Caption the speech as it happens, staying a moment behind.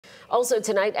Also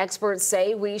tonight, experts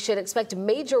say we should expect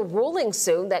major rulings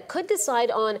soon that could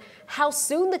decide on how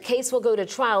soon the case will go to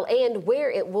trial and where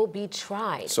it will be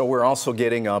tried. So we're also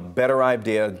getting a better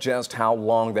idea just how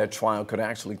long that trial could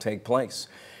actually take place.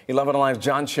 11 Alive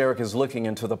John Sherrick is looking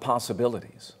into the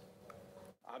possibilities.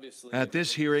 At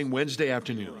this hearing Wednesday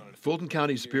afternoon, Fulton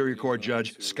County Superior Court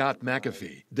Judge Scott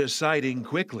McAfee deciding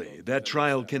quickly that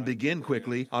trial can begin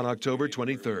quickly on October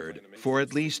 23rd for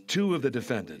at least two of the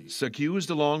defendants accused,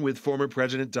 along with former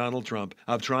President Donald Trump,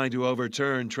 of trying to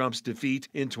overturn Trump's defeat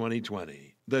in 2020.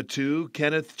 The two,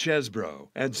 Kenneth Chesbro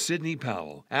and Sidney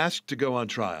Powell, asked to go on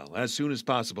trial as soon as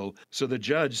possible, so the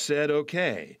judge said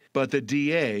okay. But the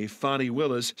DA, Fonnie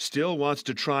Willis, still wants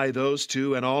to try those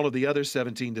two and all of the other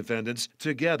 17 defendants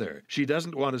together. She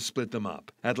doesn't want to split them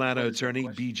up. Atlanta attorney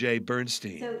B.J.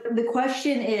 Bernstein. So the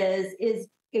question is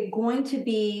it going to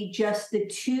be just the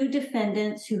two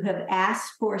defendants who have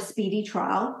asked for a speedy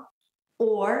trial,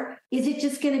 or is it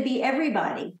just going to be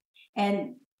everybody?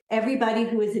 And everybody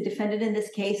who is a defendant in this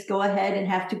case go ahead and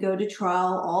have to go to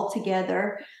trial all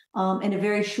together in a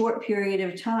very short period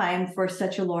of time for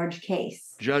such a large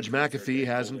case. Judge McAfee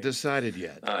hasn't decided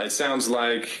yet. It sounds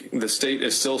like the state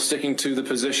is still sticking to the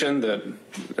position that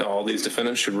all these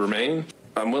defendants should remain.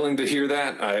 I'm willing to hear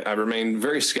that. I remain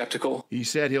very skeptical. He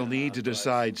said he'll need to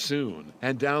decide soon.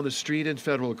 And down the street in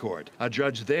federal court, a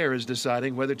judge there is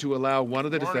deciding whether to allow one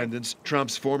of the defendants,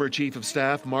 Trump's former chief of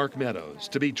staff, Mark Meadows,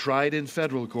 to be tried in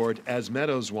federal court as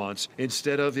Meadows wants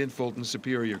instead of in Fulton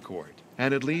Superior Court.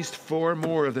 And at least 4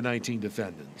 more of the 19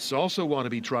 defendants also want to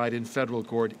be tried in federal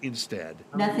court instead.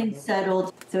 Nothing's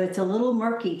settled, so it's a little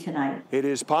murky tonight. It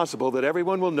is possible that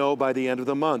everyone will know by the end of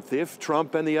the month if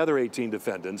Trump and the other 18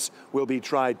 defendants will be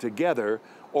tried together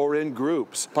or in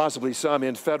groups, possibly some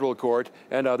in federal court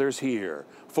and others here.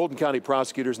 Fulton County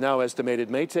prosecutors now estimate it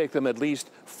may take them at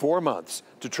least 4 months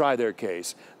to try their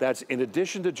case. That's in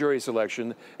addition to jury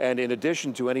selection and in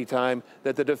addition to any time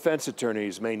that the defense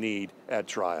attorneys may need at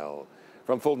trial.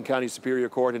 From Fulton County Superior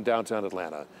Court in downtown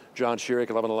Atlanta, John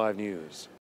Sherrick, 11 Alive News.